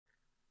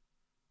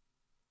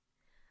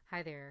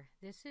Hi there.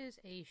 This is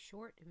a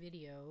short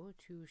video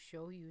to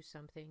show you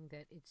something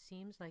that it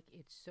seems like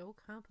it's so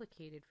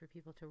complicated for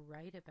people to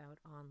write about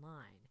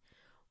online.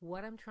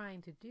 What I'm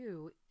trying to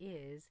do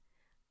is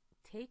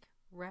take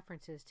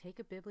references, take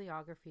a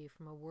bibliography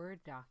from a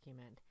Word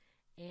document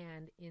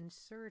and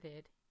insert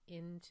it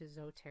into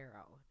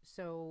Zotero.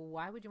 So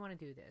why would you want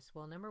to do this?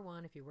 Well, number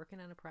one, if you're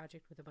working on a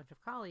project with a bunch of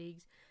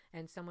colleagues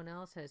and someone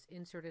else has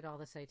inserted all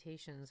the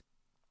citations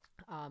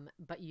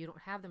but you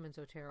don't have them in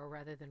Zotero,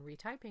 rather than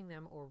retyping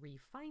them or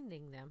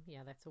refinding them, yeah,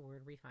 that's a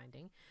word,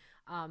 refinding,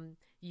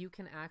 you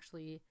can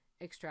actually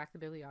extract the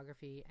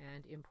bibliography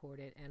and import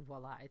it, and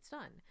voila, it's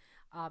done.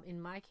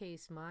 In my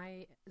case,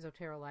 my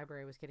Zotero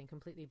library was getting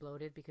completely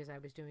bloated because I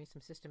was doing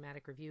some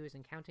systematic reviews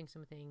and counting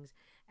some things,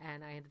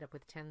 and I ended up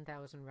with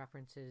 10,000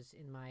 references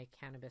in my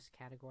cannabis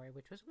category,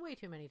 which was way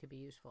too many to be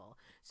useful.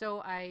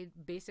 So I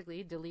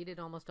basically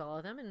deleted almost all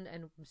of them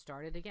and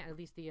started again, at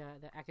least the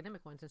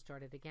academic ones, and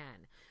started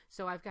again.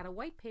 So I've got a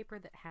white paper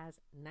that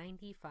has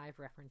 95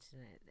 references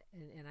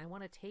in it, and I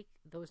want to take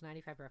those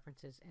 95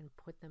 references and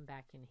put them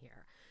back in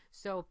here.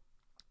 So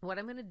what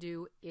I'm going to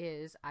do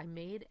is I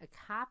made a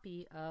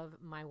copy of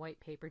my white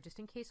paper just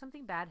in case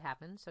something bad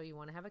happens. So you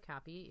want to have a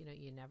copy,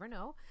 you never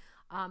know.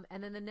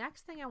 And then the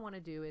next thing I want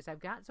to do is I've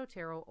got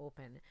Zotero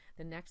open.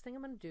 The next thing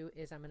I'm going to do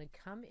is I'm going to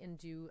come and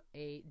do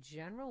a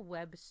general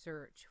web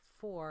search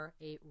for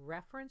a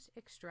reference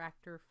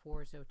extractor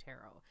for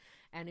Zotero.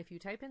 And if you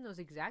type in those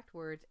exact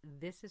words,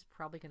 this is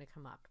probably going to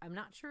come up. I'm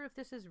not sure if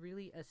this is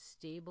really a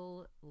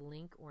stable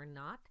link or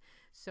not.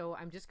 So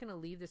I'm just going to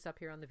leave this up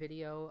here on the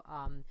video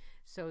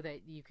so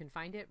that you can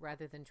find it,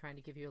 rather than trying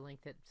to give you a link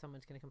that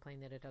someone's going to complain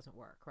that it doesn't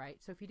work, right?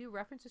 So if you do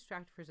reference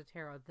extractor for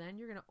Zotero, then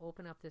you're going to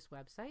open up this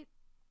website.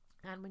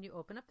 And when you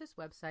open up this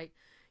website,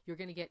 you're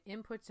going to get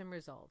inputs and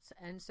results.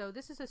 And so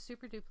this is a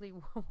super duperly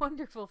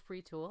wonderful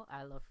free tool.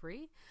 I love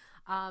free.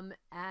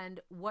 And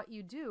what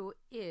you do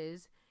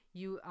is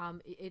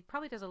it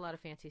probably does a lot of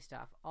fancy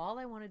stuff. All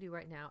I want to do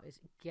right now is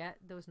get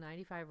those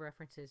 95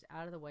 references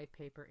out of the white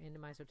paper into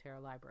my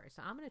Zotero library.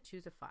 So I'm going to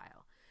choose a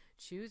file.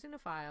 Choosing a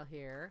file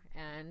here,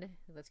 and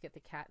let's get the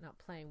cat not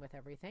playing with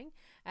everything.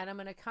 And I'm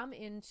going to come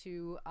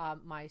into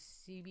my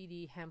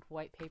CBD hemp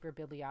white paper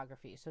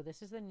bibliography. So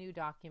this is the new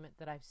document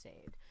that I've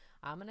saved.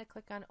 I'm going to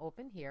click on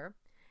open here.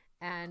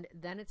 And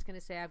then it's going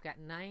to say I've got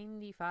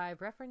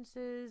 95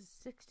 references,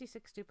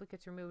 66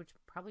 duplicates removed, which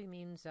probably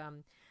means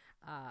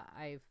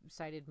I've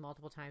cited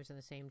multiple times in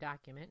the same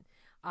document.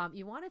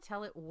 You want to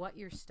tell it what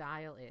your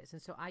style is.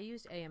 And so I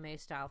used AMA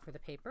style for the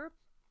paper.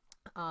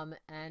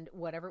 And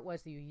whatever it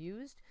was that you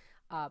used,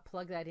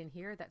 plug that in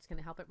here. That's going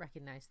to help it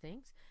recognize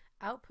things.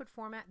 Output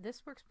format,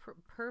 this works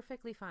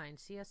perfectly fine,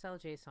 CSL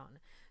JSON.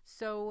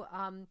 So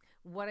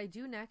what I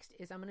do next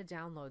is I'm going to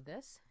download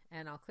this,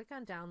 and I'll click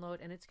on download,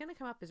 and it's going to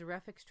come up as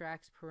ref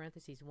extracts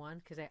parentheses 1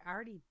 because I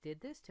already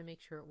did this to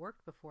make sure it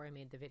worked before I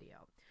made the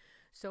video.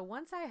 So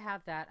once I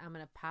have that, I'm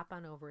going to pop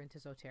on over into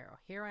Zotero.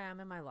 Here I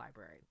am in my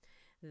library.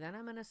 Then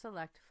I'm going to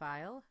select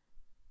File,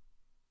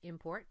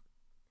 Import,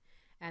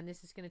 and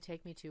this is going to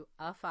take me to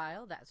a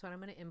file. That's what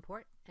I'm going to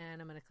import,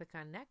 and I'm going to click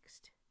on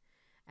Next.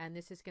 And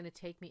this is going to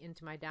take me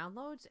into my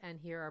downloads, and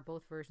here are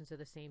both versions of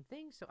the same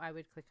thing. So I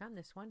would click on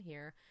this one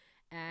here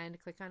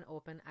and click on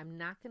Open. I'm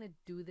not going to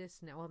do this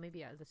now. Well,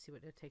 maybe let's see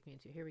what it'll take me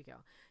into. Here we go.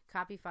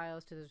 Copy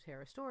files to the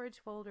Zotero storage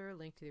folder,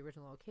 link to the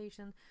original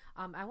location.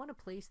 I want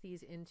to place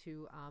these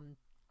into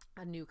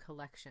a new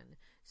collection.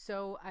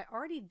 So I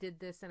already did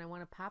this, and I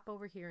want to pop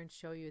over here and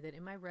show you that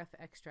in my ref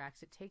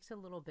extracts, it takes a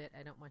little bit.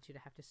 I don't want you to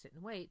have to sit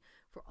and wait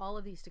for all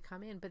of these to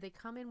come in, but they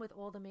come in with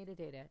all the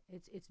metadata.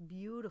 It's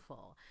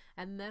beautiful.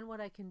 And then what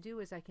I can do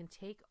is I can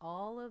take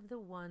all of the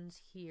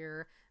ones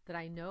here that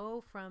I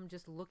know from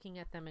just looking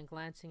at them and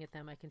glancing at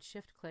them. I can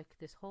shift click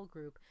this whole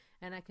group,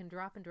 and I can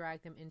drop and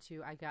drag them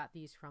into, I got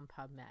these from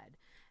PubMed.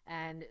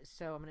 And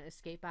so I'm going to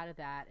escape out of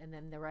that, and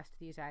then the rest of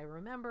these I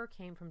remember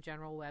came from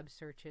general web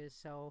searches,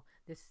 so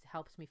this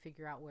helps me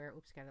figure out where,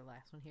 oops, got the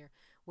last one here,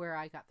 where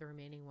I got the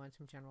remaining ones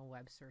from general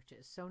web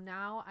searches. So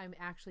now I'm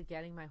actually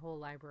getting my whole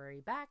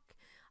library back.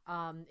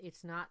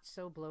 It's not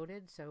so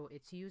bloated, so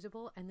it's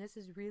usable, and this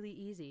is really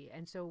easy.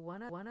 And so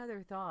one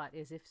other thought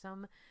is, if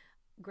some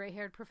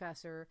gray-haired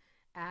professor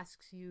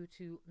asks you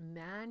to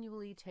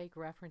manually take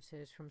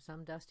references from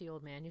some dusty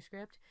old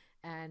manuscript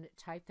and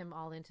type them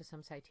all into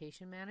some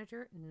citation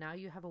manager, now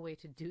you have a way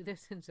to do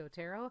this in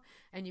Zotero,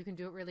 and you can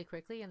do it really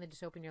quickly, and then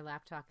just open your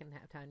laptop and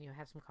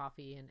have some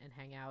coffee and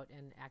hang out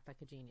and act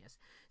like a genius.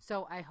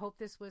 So I hope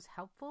this was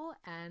helpful,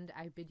 and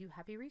I bid you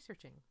happy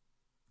researching.